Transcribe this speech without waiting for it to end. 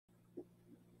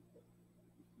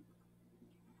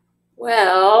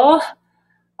Well,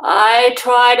 I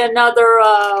tried another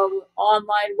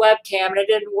online webcam and it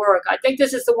didn't work. I think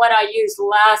this is the one I used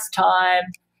last time.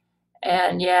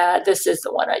 And yeah, this is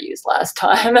the one I used last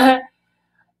time.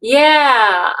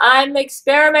 Yeah, I'm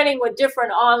experimenting with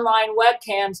different online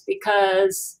webcams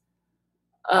because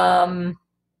um,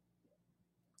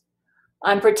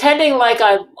 I'm pretending like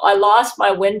I lost my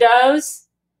Windows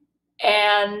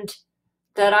and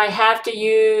that I have to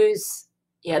use,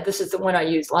 yeah, this is the one I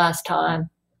used last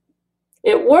time.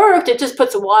 It worked, it just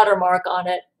puts a watermark on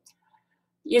it.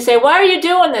 You say, why are you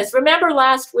doing this? Remember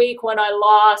last week when I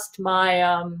lost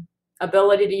my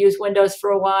ability to use Windows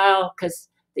for a while because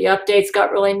the updates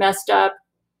got really messed up?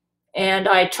 And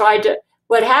I tried to,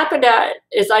 what happened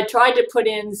is I tried to put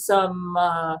in some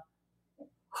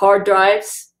hard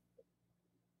drives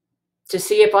to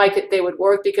see if they would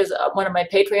work because one of my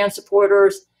Patreon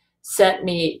supporters sent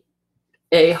me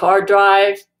a hard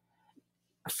drive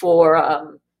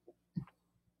for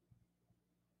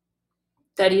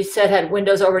that he said had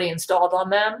Windows already installed on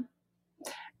them,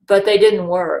 but they didn't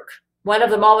work. One of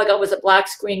them, all I got was a black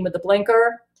screen with a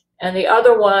blinker, and the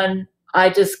other one, I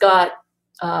just got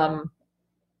a,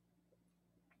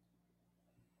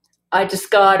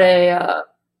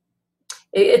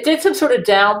 it did some sort of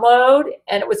download,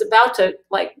 and it was about to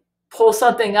like pull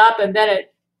something up, and then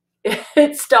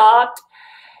it stopped.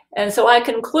 And so I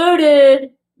concluded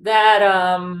that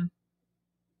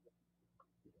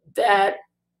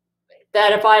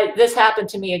that if this happened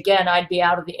to me again, I'd be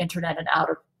out of the internet and out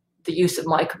of the use of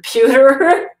my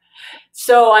computer.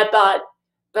 So I thought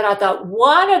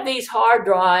one of these hard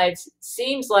drives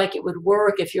seems like it would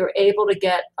work if you're able to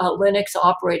get a Linux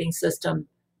operating system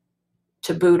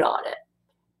to boot on it.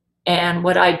 And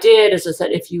what I did is I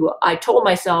said, I told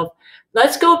myself,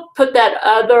 let's go put that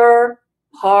other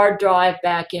hard drive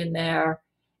back in there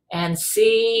and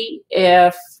see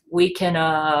if we can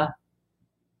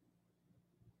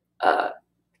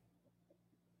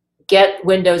get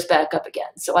Windows back up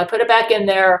again. So I put it back in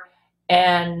there,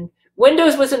 and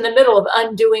Windows was in the middle of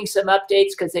undoing some updates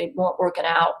because they weren't working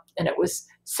out, and it was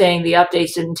saying the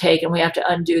updates didn't take and we have to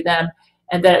undo them,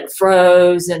 and then it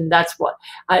froze, and that's what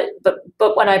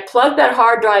but when I plugged that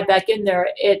hard drive back in there,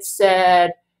 it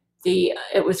said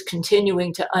it was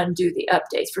continuing to undo the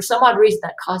updates. For some odd reason,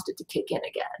 that caused it to kick in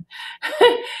again.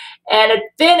 And it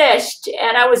finished,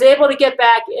 and I was able to get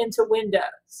back into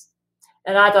Windows.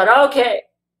 And I thought, okay,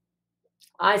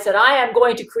 I said, I am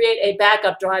going to create a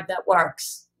backup drive that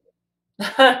works.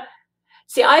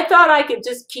 See, I thought I could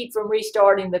just keep from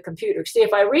restarting the computer. See,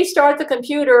 if I restart the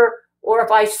computer or if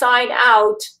I sign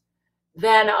out,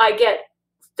 then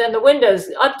the Windows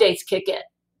updates kick in,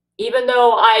 even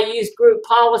though I used group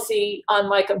policy on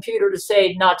my computer to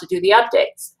say not to do the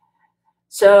updates.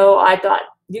 So I thought,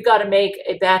 you got to make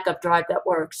a backup drive that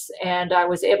works. And I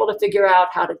was able to figure out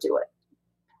how to do it.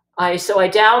 So I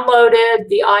downloaded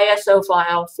the ISO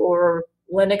file for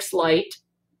Linux Lite,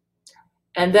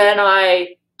 and then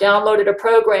I downloaded a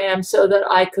program so that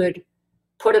I could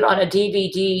put it on a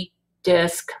DVD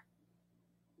disc,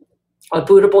 a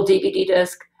bootable DVD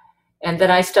disc, and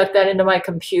then I stuck that into my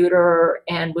computer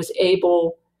and was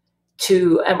able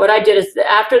to, and what I did is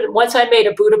once I made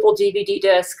a bootable DVD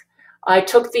disc, I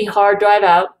took the hard drive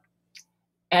out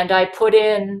and I put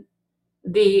in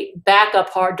the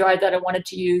backup hard drive that I wanted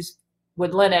to use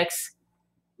with Linux,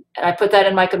 and I put that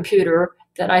in my computer.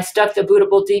 Then I stuck the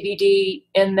bootable DVD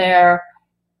in there,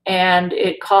 and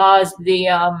it caused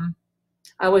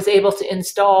I was able to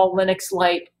install Linux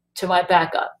Lite to my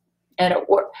backup, and it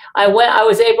worked. I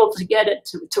was able to get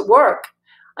it to work.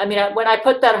 I mean, when I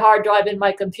put that hard drive in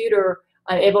my computer,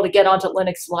 I'm able to get onto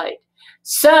Linux Lite.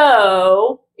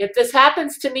 So if this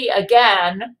happens to me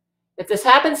again,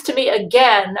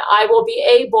 I will be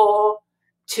able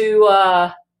to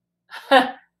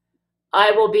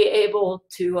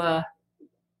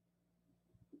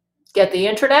get the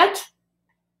internet.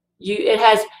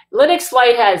 Linux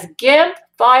Lite has GIMP,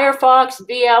 Firefox,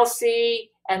 VLC,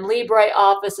 and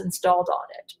LibreOffice installed on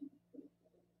it.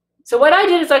 So what I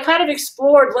did is I kind of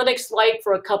explored Linux Lite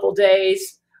for a couple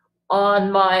days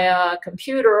on my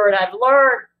computer, and I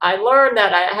learned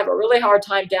that I have a really hard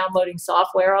time downloading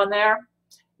software on there.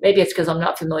 Maybe it's because I'm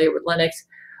not familiar with Linux,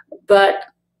 but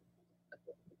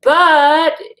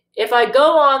if I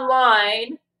go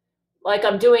online like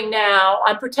I'm doing now,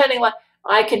 I'm pretending like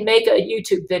I can make a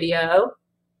YouTube video,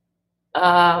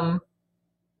 and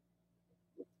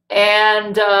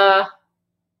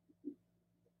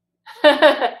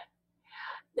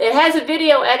it has a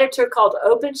video editor called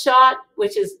OpenShot,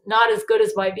 which is not as good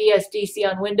as my VSDC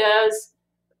on Windows,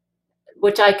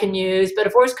 which I can use. But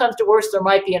if worse comes to worse, there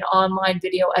might be an online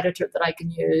video editor that I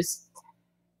can use.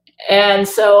 And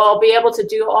so I'll be able to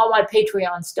do all my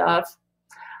Patreon stuff.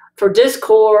 For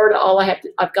Discord,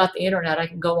 I've got the internet. I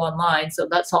can go online, so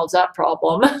that solves that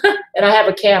problem. And I have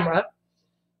a camera.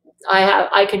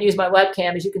 I can use my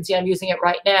webcam. As you can see, I'm using it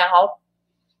right now.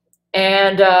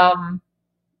 And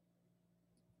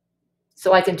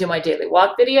so I can do my daily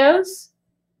walk videos.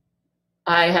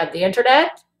 I have the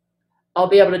internet. I'll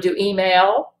be able to do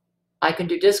email. I can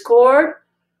do Discord.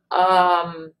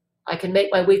 I can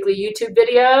make my weekly YouTube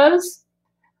videos.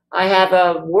 I have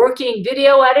a working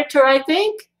video editor, I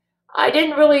think. I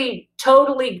didn't really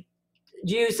totally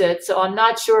use it, so I'm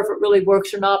not sure if it really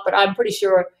works or not, but I'm pretty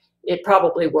sure it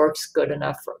probably works good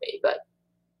enough for me.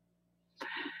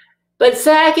 But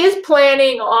Zach is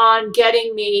planning on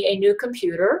getting me a new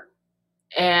computer,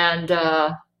 and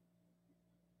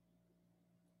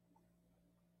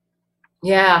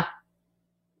yeah,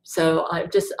 so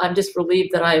I'm just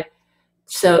relieved that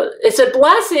so it's a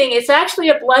blessing. It's actually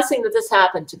a blessing that this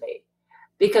happened to me,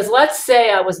 because let's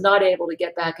say I was not able to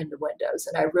get back into Windows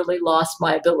and I really lost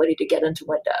my ability to get into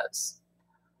Windows,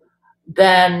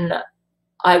 then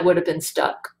I would have been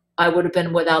stuck. I would have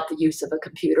been without the use of a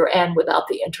computer and without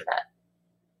the internet.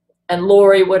 And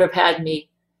Lori would have had me.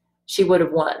 She would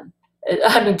have won.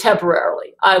 I mean,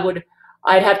 temporarily.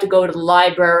 I'd have to go to the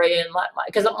library and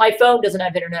because my phone doesn't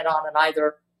have internet on it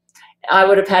either. I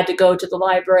would have had to go to the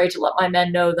library to let my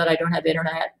men know that I don't have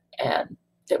internet, and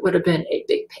it would have been a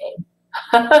big pain.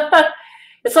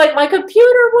 It's like my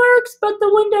computer works, but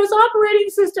the Windows operating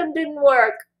system didn't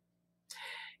work.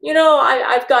 You know,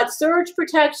 I've got surge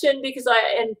protection because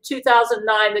in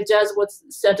 2009, the Jesuits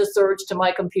sent a surge to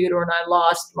my computer and I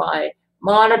lost my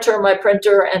monitor, my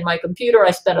printer, and my computer.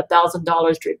 I spent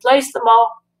 $1,000 to replace them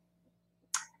all.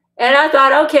 And I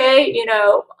thought, okay, you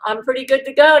know, I'm pretty good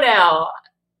to go now.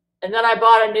 And then I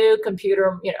bought a new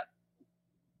computer, you know,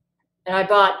 and I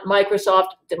bought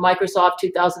the Microsoft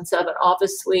 2007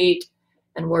 Office Suite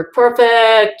and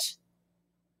WordPerfect.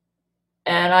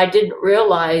 And I didn't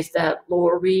realize that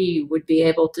Lori would be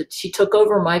able to, she took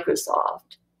over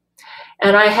Microsoft.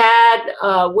 And I had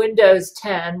Windows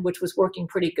 10, which was working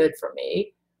pretty good for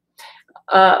me.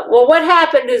 Well, what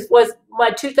happened was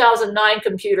my 2009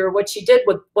 computer, what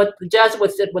the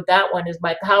Jesuits did with that one is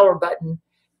my power button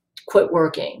quit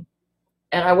working.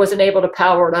 And I wasn't able to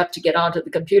power it up to get onto the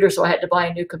computer, so I had to buy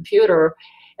a new computer.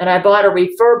 And I bought a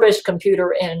refurbished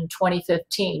computer in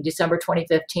 2015, December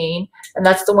 2015, and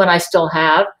that's the one I still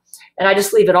have. And I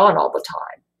just leave it on all the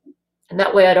time. And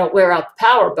that way I don't wear out the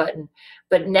power button.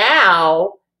 But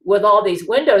now, with all these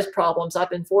Windows problems, I've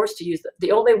been forced to use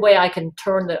the only way I can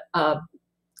turn the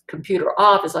computer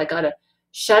off is I got to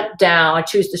shut down. I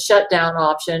choose the shutdown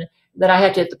option. Then I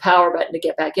have to hit the power button to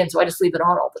get back in, so I just leave it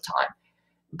on all the time.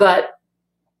 But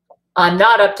I'm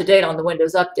not up to date on the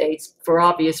Windows updates for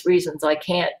obvious reasons. I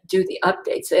can't do the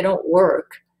updates. They don't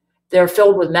work. They're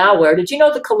filled with malware. Did you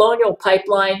know the Colonial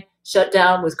Pipeline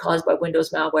shutdown was caused by Windows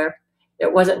malware?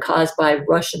 It wasn't caused by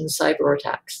Russian cyber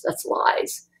attacks. That's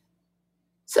lies.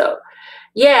 So,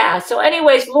 yeah. So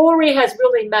anyways, Lori has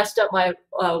really messed up my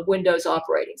Windows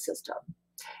operating system.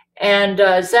 And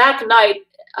Zach Knight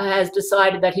has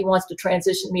decided that he wants to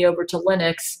transition me over to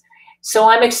Linux. So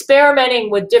I'm experimenting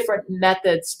with different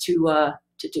methods to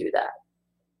do that.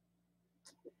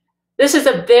 This is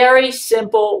a very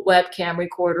simple webcam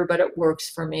recorder, but it works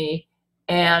for me.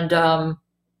 And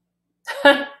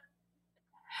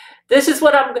this is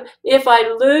what if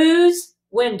I lose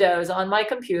Windows on my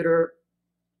computer,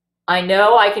 I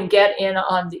know I can get in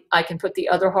I can put the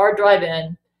other hard drive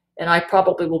in, and I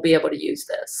probably will be able to use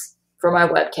this for my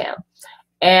webcam.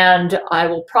 And I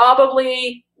won't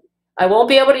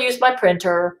be able to use my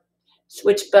printer,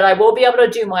 but I will be able to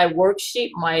do my worksheet.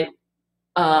 My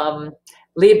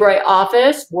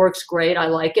LibreOffice works great. I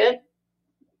like it.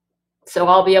 So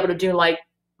I'll be able to do like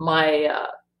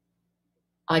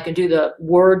I can do the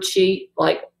word sheet,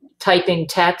 like typing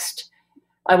text.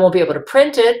 I won't be able to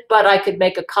print it, but I could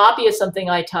make a copy of something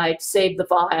I typed, save the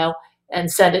file,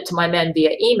 and send it to my men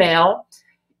via email.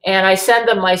 And I send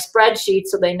them my spreadsheet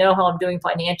so they know how I'm doing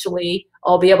financially.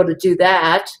 I'll be able to do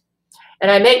that. And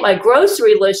I make my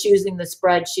grocery list using the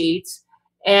spreadsheets.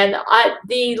 And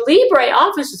the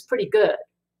LibreOffice is pretty good.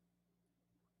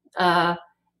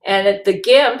 And the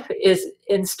GIMP is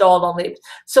installed on Libre.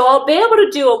 So I'll be able to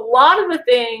do a lot of the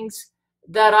things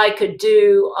that I could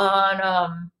do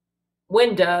on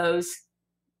Windows,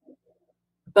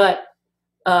 but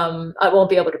I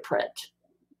won't be able to print.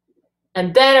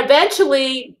 And then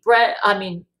eventually,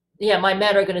 my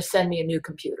men are going to send me a new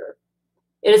computer.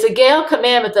 It is a Gail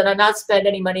commandment that I not spend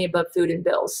any money above food and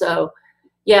bills. So,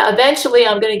 yeah, eventually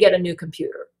I'm going to get a new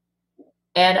computer.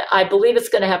 And I believe it's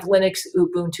going to have Linux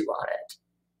Ubuntu on it.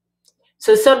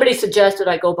 So somebody suggested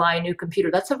I go buy a new computer.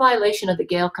 That's a violation of the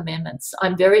Gail commandments.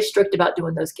 I'm very strict about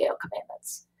doing those Gail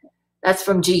commandments. That's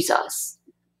from Jesus.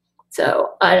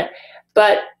 So, I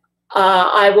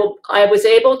was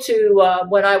able to,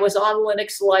 when I was on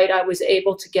Linux Lite, I was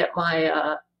able to get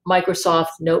my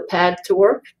Microsoft Notepad to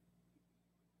work.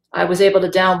 I was able to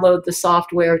download the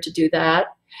software to do that.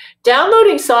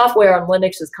 Downloading software on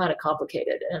Linux is kind of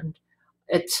complicated, and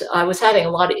I was having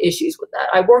a lot of issues with that.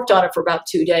 I worked on it for about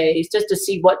 2 days just to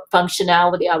see what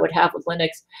functionality I would have with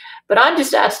Linux. But I'm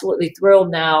just absolutely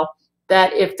thrilled now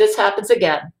that if this happens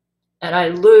again and I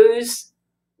lose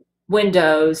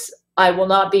Windows, I will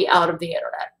not be out of the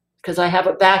internet because I have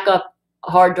a backup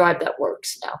hard drive that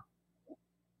works now.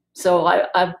 So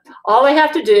all I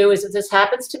have to do is if this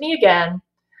happens to me again,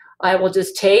 I will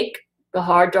just take the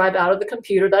hard drive out of the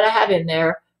computer that I have in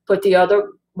there, put the other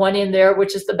one in there,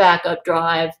 which is the backup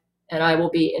drive, and I will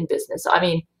be in business. I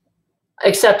mean,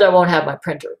 except I won't have my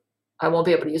printer. I won't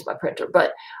be able to use my printer,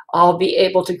 but I'll be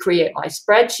able to create my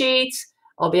spreadsheets.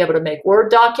 I'll be able to make Word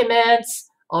documents.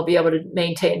 I'll be able to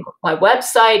maintain my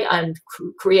website and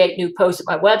create new posts at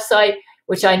my website,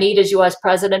 which I need as U.S.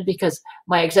 president because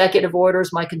my executive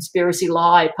orders, my conspiracy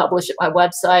law, I publish at my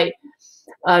website.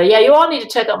 Yeah, you all need to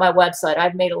check out my website.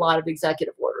 I've made a lot of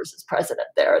executive orders as president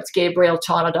there. It's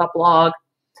gabrielchana.blog.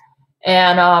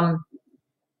 And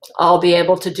I'll be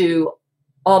able to do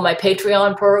all my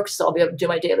Patreon perks. I'll be able to do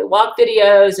my daily walk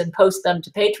videos and post them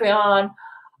to Patreon.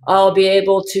 I'll be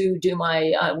able to do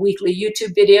my weekly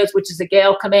YouTube videos, which is a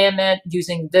Gail commandment,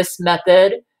 using this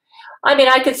method. I mean,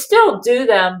 I could still do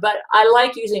them, but I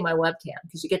like using my webcam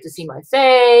because you get to see my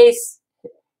face.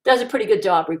 It does a pretty good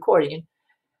job recording.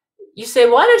 You say,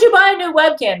 why don't you buy a new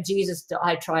webcam?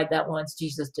 I tried that once.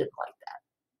 Jesus didn't like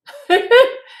that.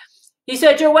 He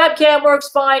said, your webcam works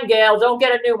fine, Gail. Don't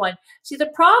get a new one. See,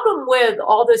 the problem with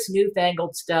all this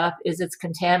newfangled stuff is it's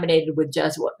contaminated with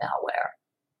Jesuit malware.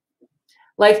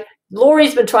 Like,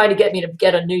 Lori's been trying to get me to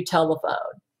get a new telephone.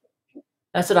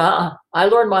 I said, I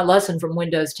learned my lesson from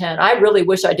Windows 10. I really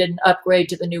wish I didn't upgrade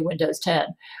to the new Windows 10.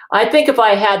 I think if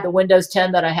I had the Windows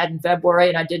 10 that I had in February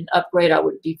and I didn't upgrade, I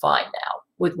would be fine now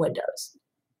with Windows.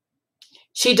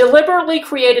 She deliberately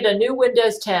created a new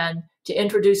Windows 10 to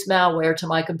introduce malware to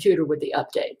my computer with the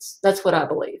updates. That's what I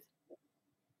believe.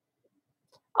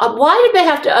 Why did they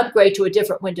have to upgrade to a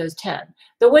different Windows 10?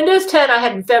 The Windows 10 I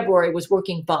had in February was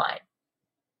working fine.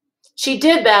 She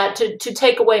did that to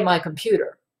take away my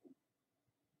computer.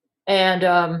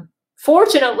 And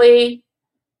fortunately,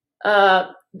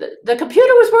 the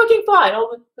computer was working fine.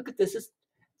 Oh, look at this.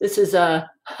 This is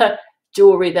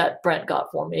jewelry that Brent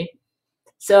got for me.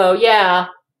 So, yeah.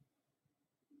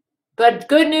 But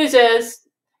good news is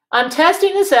I'm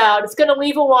testing this out. It's going to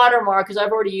leave a watermark because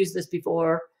I've already used this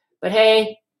before. But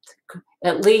hey,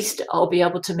 at least I'll be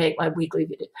able to make my weekly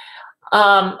video.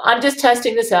 I'm just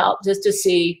testing this out just to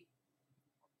see,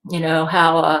 you know,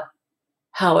 how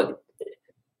it,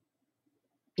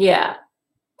 yeah.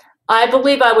 I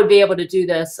believe I would be able to do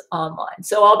this online.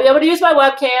 So I'll be able to use my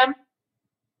webcam.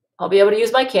 I'll be able to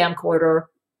use my camcorder.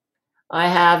 I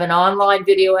have an online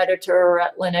video editor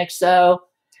at Linux, so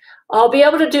I'll be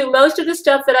able to do most of the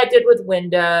stuff that I did with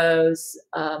Windows,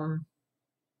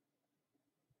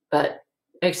 but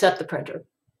except the printer.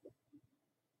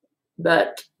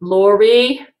 But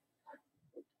Lori,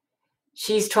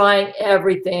 she's trying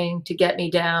everything to get me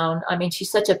down. I mean,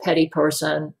 she's such a petty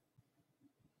person.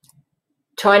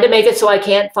 Trying to make it so I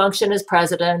can't function as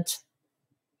president.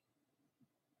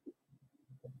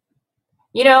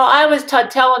 You know, I was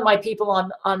telling my people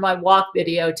on my walk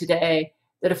video today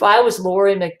that if I was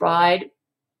Lori McBride,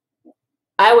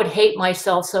 I would hate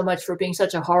myself so much for being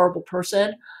such a horrible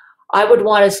person. I would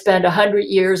want to spend 100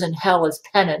 years in hell as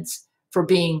penance for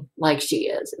being like she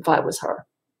is if I was her.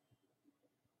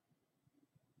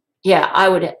 Yeah, I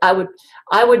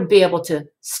wouldn't be able to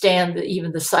stand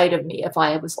even the sight of me if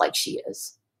I was like she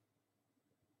is.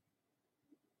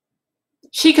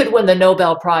 She could win the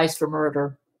Nobel Prize for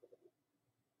murder.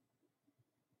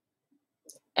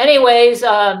 Anyways,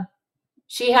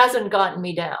 she hasn't gotten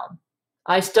me down.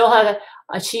 I still have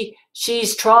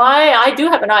she's trying. I do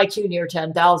have an IQ near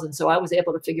 10,000, so I was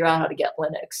able to figure out how to get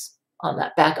Linux on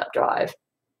that backup drive.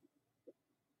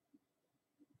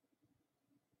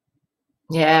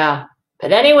 Yeah.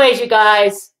 But anyways, you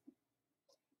guys,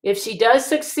 if she does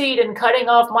succeed in cutting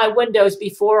off my Windows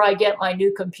before I get my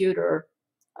new computer,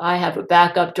 I have a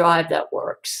backup drive that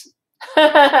works.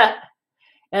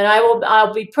 And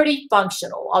I'll be pretty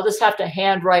functional. I'll just have to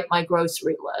handwrite my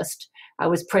grocery list. I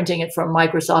was printing it from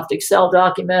Microsoft Excel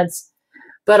documents.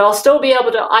 But I'll still be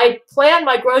able to, I plan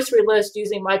my grocery list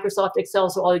using Microsoft Excel,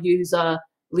 so I'll use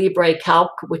Libre Calc,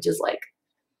 which is like,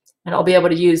 and I'll be able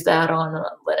to use that on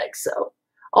Linux. So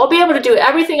I'll be able to do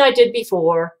everything I did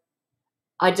before.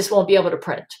 I just won't be able to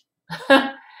print.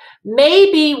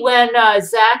 Maybe when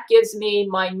Zach gives me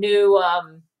my new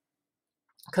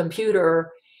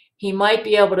computer, he might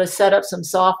be able to set up some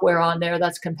software on there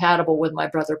that's compatible with my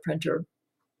Brother printer.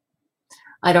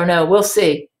 I don't know. We'll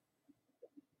see.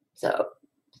 So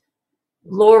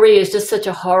Lori is just such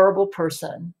a horrible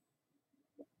person.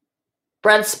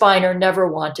 Brent Spiner never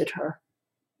wanted her.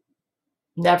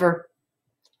 Never.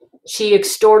 She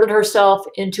extorted herself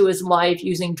into his life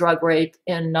using drug rape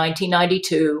in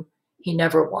 1992. He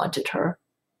never wanted her.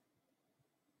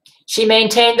 She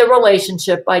maintained the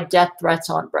relationship by death threats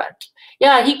on Brent.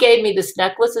 Yeah, he gave me this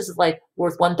necklace. This is like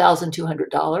worth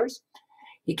 $1,200.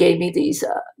 He gave me these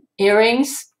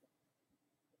earrings.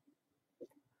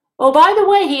 Oh, by the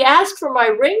way, he asked for my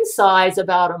ring size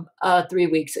about 3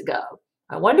 weeks ago.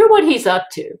 I wonder what he's up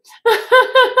to.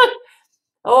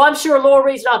 Oh, I'm sure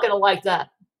Lori's not going to like that.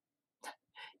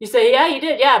 You say, yeah, you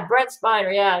did. Yeah, Brent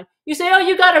Spiner, yeah. You say, oh,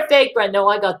 you got a fake Brent. No,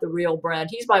 I got the real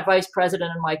Brent. He's my vice president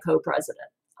and my co-president.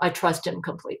 I trust him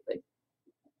completely.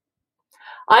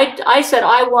 I said,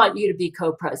 I want you to be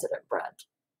co-president, Brent.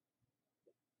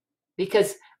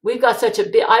 Because we've got such a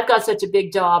big, I've got such a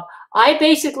big job. I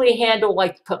basically handle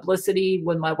like publicity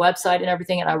with my website and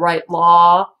everything, and I write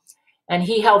law, and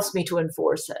he helps me to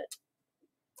enforce it.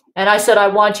 And I said, I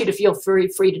want you to feel free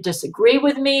to disagree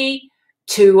with me,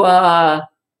 to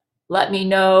let me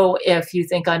know if you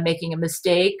think I'm making a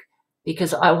mistake,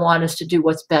 because I want us to do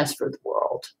what's best for the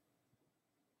world.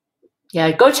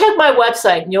 Yeah, go check my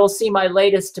website and you'll see my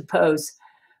latest posts.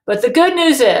 But the good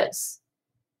news is,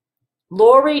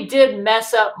 Lori did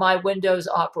mess up my Windows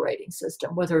operating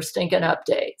system with her stinking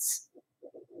updates.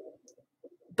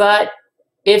 But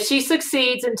if she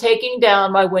succeeds in taking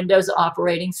down my Windows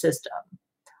operating system,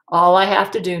 all I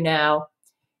have to do now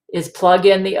is plug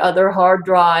in the other hard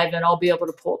drive, and I'll be able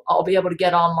to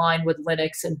get online with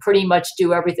Linux and pretty much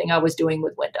do everything I was doing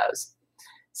with Windows.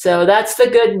 So that's the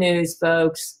good news,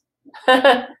 folks.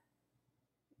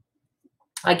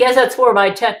 I guess that's for my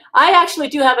 10. I actually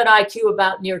do have an IQ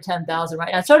about near 10,000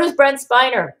 right now. So does Brent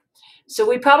Spiner. So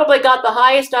we probably got the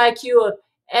highest IQ of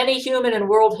any human in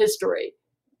world history.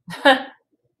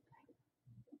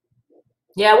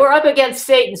 Yeah, we're up against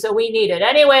Satan, so we need it.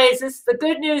 Anyways, the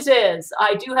good news is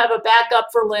I do have a backup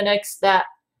for Linux that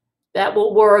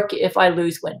will work if I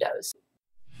lose Windows.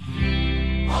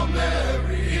 Amen.